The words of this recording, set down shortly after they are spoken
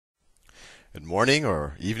Good morning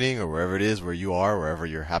or evening or wherever it is where you are, wherever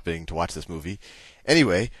you're happening to watch this movie.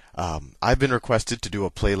 Anyway, I've been requested to do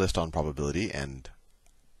a playlist on probability, and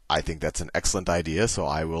I think that's an excellent idea, so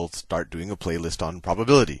I will start doing a playlist on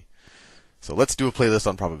probability. So let's do a playlist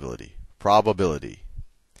on probability. Probability.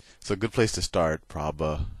 So a good place to start,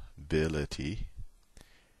 probability.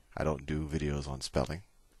 I don't do videos on spelling.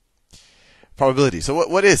 Probability. So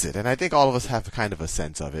what is it? And I think all of us have kind of a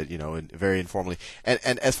sense of it, very informally.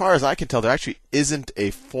 And as far as I can tell, there actually isn't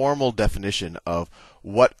a formal definition of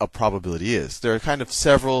what a probability is. There are kind of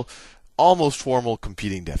several almost formal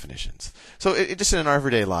competing definitions. So just in our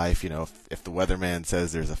everyday life, if the weatherman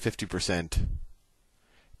says there's a 50%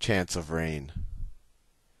 chance of rain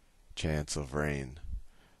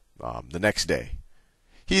the next day,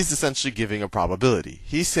 he's essentially giving a probability.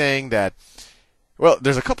 He's saying that, well,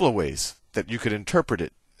 there's a couple of ways that you could interpret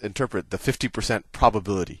the 50%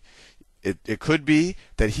 probability. It could be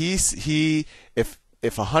that if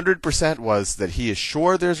 100% was that he is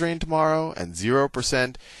sure there's rain tomorrow, and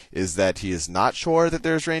 0% is that he is not sure that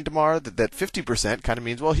there's rain tomorrow, that 50% kind of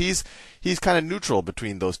means, well, he's kind of neutral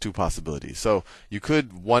between those two possibilities. So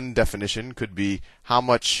one definition could be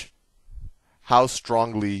how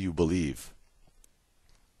strongly you believe.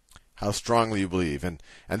 How strongly you believe, and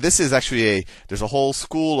this is actually there's a whole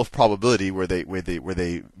school of probability where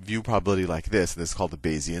they view probability like this, and this is called the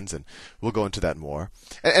Bayesians, and we'll go into that more.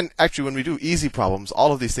 And actually, when we do easy problems,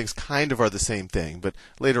 all of these things kind of are the same thing, but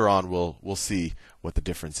later on we'll see what the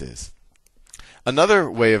difference is. Another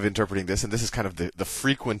way of interpreting this, and this is kind of the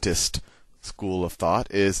frequentist school of thought,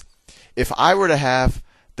 is if I were to have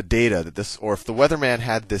the data or if the weatherman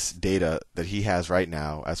had this data that he has right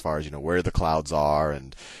now, as far as where the clouds are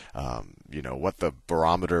and what the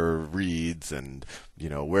barometer reads and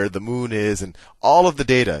where the moon is and all of the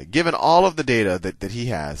data, given all of the data that he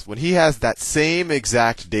has, when he has that same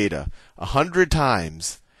exact data 100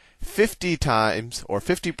 times, 50 times or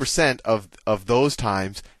 50% of those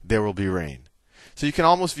times there will be rain. So you can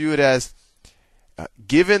almost view it as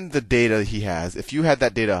given the data he has, if you had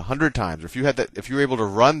that data 100 times, or if you were able to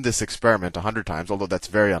run this experiment 100 times, although that's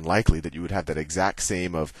very unlikely that you would have that exact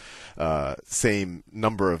same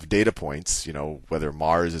number of data points, whether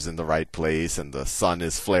Mars is in the right place and the sun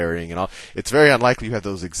is flaring and all, it's very unlikely you have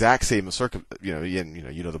those exact same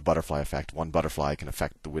the butterfly effect. One butterfly can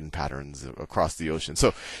affect the wind patterns across the ocean.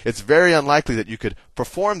 So it's very unlikely that you could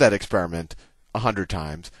perform that experiment 100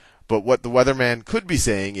 times. But what the weatherman could be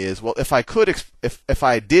saying is, well, if I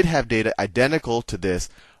did have data identical to this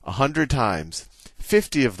 100 times,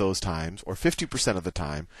 50 of those times, or 50% of the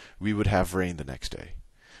time, we would have rain the next day.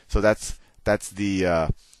 So that's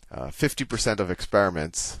the 50% of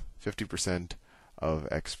experiments. 50% of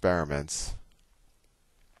experiments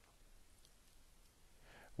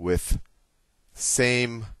with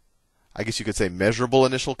same, I guess you could say, measurable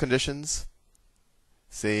initial conditions.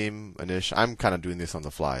 I'm kind of doing this on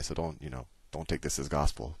the fly, so don't take this as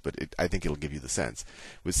gospel, but I think it'll give you the sense.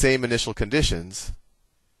 With same initial conditions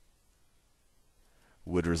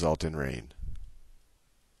would result in rain.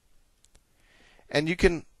 And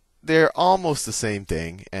they're almost the same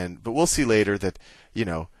thing, but we'll see later that,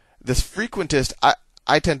 this frequentist,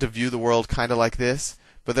 I tend to view the world kind of like this,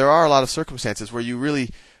 but there are a lot of circumstances where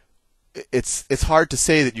it's hard to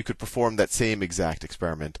say that you could perform that same exact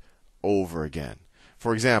experiment over again.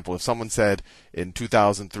 For example, if someone said in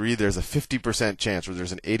 2003 there's a 50% chance or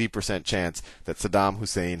there's an 80% chance that Saddam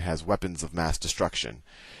Hussein has weapons of mass destruction,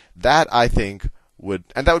 that I think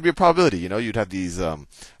and that would be a probability. You'd have these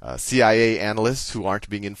CIA analysts who aren't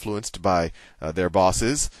being influenced by their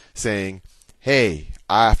bosses saying, hey,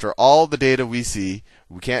 after all the data we see,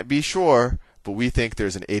 we can't be sure, but we think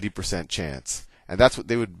there's an 80% chance. And that's what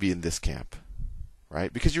they would be in this camp,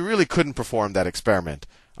 right? Because you really couldn't perform that experiment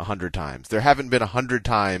 100 times. There haven't been 100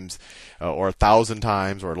 times or 1,000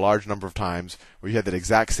 times or a large number of times where you had that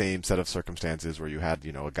exact same set of circumstances where you had,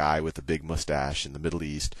 a guy with a big mustache in the Middle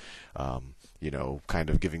East, kind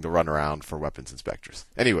of giving the runaround for weapons inspectors.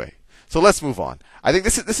 Anyway, so let's move on. I think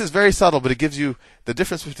this is very subtle, but it gives you the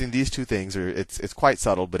difference between these two things. It's quite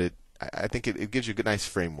subtle, but I think it gives you a good, nice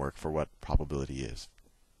framework for what probability is.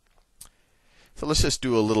 So let's just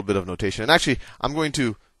do a little bit of notation. And actually,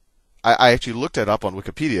 I actually looked it up on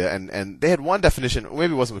Wikipedia, and they had one definition.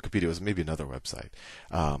 Maybe it wasn't Wikipedia; it was maybe another website.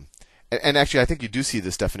 And actually, I think you do see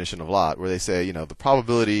this definition a lot, where they say, the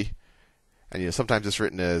probability, and sometimes it's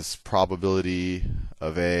written as probability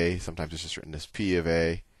of A, sometimes it's just written as P of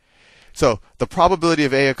A. So the probability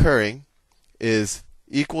of A occurring is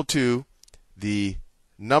equal to the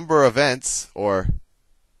number of events, or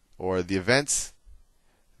the events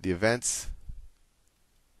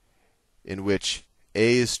in which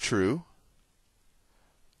A is true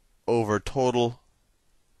over total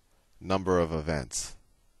number of events.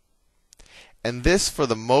 And this, for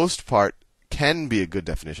the most part, can be a good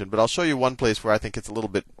definition, but I'll show you one place where I think it's a little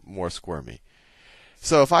bit more squirmy.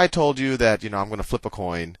 So if I told you that, I'm going to flip a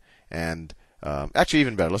coin, and actually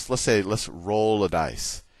even better, let's roll a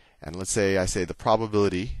dice, and let's say I say the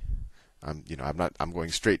probability. I'm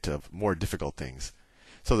going straight to more difficult things.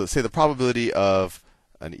 So let's say the probability of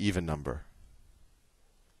an even number.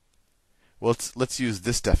 Well, let's use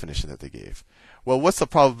this definition that they gave. Well, what's the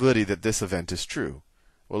probability that this event is true?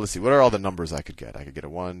 Well, let's see. What are all the numbers I could get? I could get a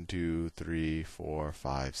 1, 2, 3, 4,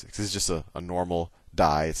 5, 6. This is just a normal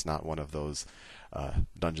die. It's not one of those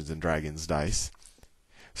Dungeons and Dragons dice.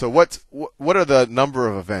 So what are the number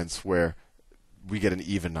of events where we get an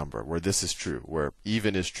even number, where this is true, where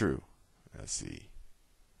even is true? Let's see.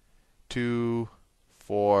 2,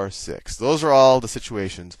 4, 6. Those are all the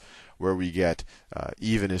situations where we get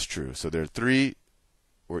even is true. So there are 3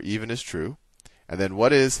 where even is true. And then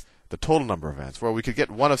what is the total number of events? Well, we could get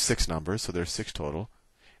one of 6 numbers, so there's 6 total,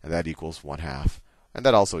 and that equals 1/2. And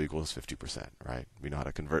that also equals 50%, right? We know how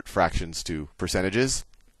to convert fractions to percentages.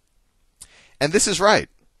 And this is right.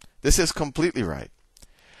 This is completely right.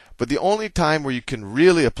 But the only time where you can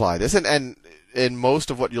really apply this, and in most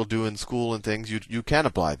of what you'll do in school and things, you can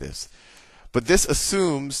apply this. But this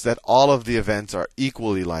assumes that all of the events are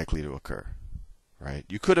equally likely to occur, right?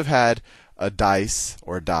 You could have had a dice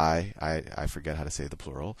or a die. I forget how to say the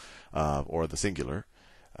plural or the singular.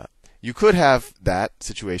 You could have that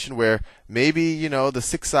situation where maybe the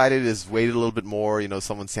 6-sided is weighted a little bit more.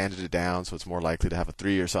 Someone sanded it down, so it's more likely to have a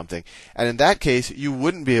 3 or something. And in that case, you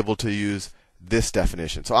wouldn't be able to use this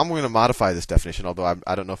definition. So I'm going to modify this definition, although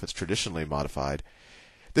I don't know if it's traditionally modified.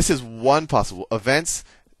 This is one possible events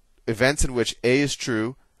in which A is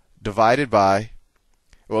true divided by,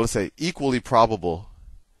 well, let's say equally probable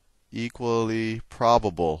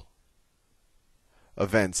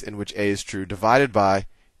events in which A is true divided by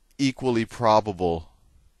equally probable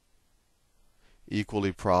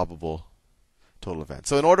total events.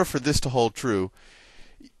 So in order for this to hold true,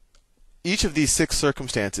 each of these 6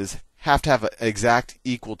 circumstances have to have an exact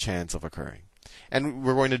equal chance of occurring. And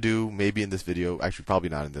we're going to do, maybe in this video, actually probably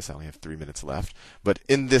not in this, I only have 3 minutes left, but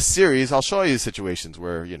in this series I'll show you situations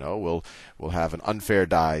where, we'll have an unfair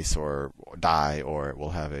dice or die, or we'll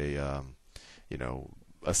have a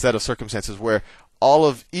set of circumstances where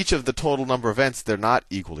each of the total number of events, they're not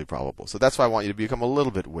equally probable. So that's why I want you to become a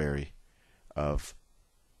little bit wary of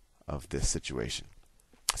this situation.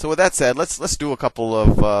 So with that said, let's do a couple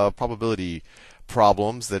of probability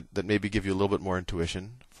problems that maybe give you a little bit more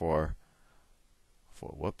intuition for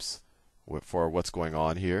what's going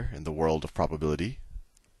on here in the world of probability.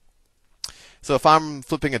 So if I'm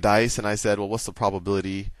flipping a dice and I said, well, what's the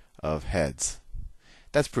probability of heads?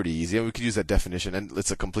 That's pretty easy, and we could use that definition, and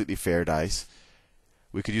it's a completely fair dice.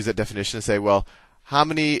 We could use that definition to say, well,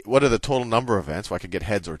 what are the total number of events? Well, I could get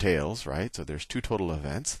heads or tails, right? So there's 2 total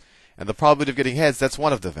events. And the probability of getting heads, that's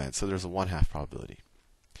one of the events. So there's a 1/2 probability.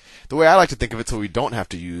 The way I like to think of it, so we don't have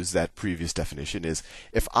to use that previous definition, is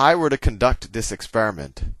if I were to conduct this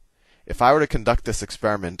experiment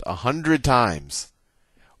 100 times,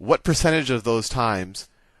 what percentage of those times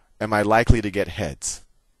am I likely to get heads?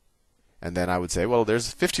 And then I would say, well,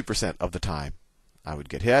 there's 50% of the time I would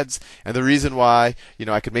get heads. And the reason why,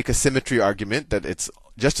 I could make a symmetry argument that it's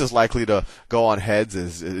just as likely to go on heads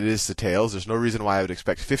as it is to tails. There's no reason why I would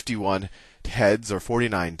expect 51 heads or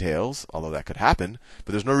 49 tails, although that could happen.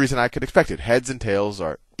 But there's no reason I could expect it. Heads and tails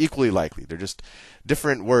are equally likely. They're just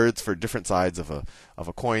different words for different sides of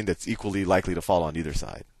a coin that's equally likely to fall on either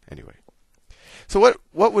side. Anyway. So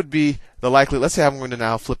what would be the likely? Let's say I'm going to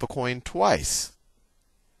now flip a coin twice.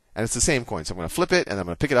 And it's the same coin. So I'm going to flip it, and I'm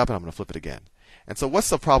going to pick it up, and I'm going to flip it again. And so what's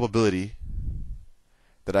the probability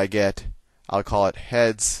that I get, I'll call it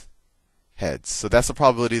heads. So that's the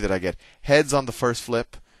probability that I get heads on the first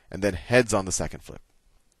flip and then heads on the second flip.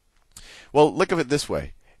 Well, look at it this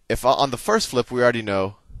way. If on the first flip we already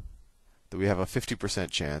know that we have a 50%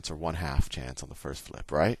 chance or 1/2 chance on the first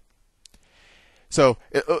flip, right? So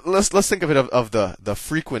let's think of it of the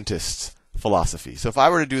frequentist philosophy. So if I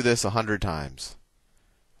were to do this 100 times,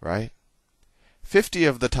 right? 50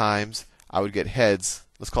 of the times I would get heads,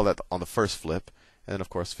 let's call that on the first flip, and then of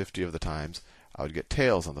course 50 of the times I would get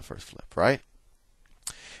tails on the first flip, right?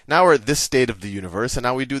 Now we're at this state of the universe, and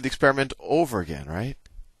now we do the experiment over again, right?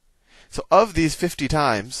 So of these 50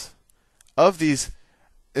 times, 50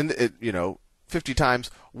 times,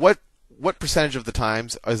 what percentage of the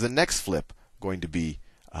times is the next flip going to be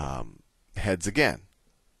heads again?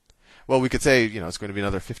 Well, we could say, it's going to be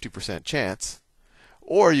another 50% chance.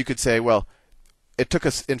 Or you could say, well, it took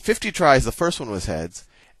us in 50 tries, the first one was heads,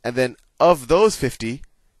 And then of those 50,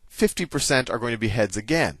 50% are going to be heads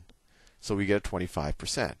again. So we get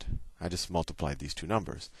 25%. I just multiplied these two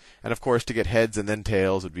numbers. And of course, to get heads and then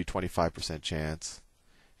tails would be 25% chance.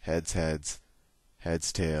 Heads, heads,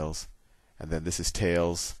 heads, tails. And then this is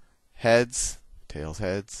tails, heads, tails,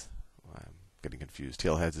 heads. I'm getting confused.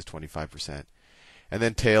 Tail heads is 25%. And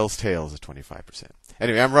then tails, tails is 25%.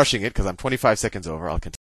 Anyway, I'm rushing it because I'm 25 seconds over. I'll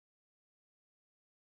continue.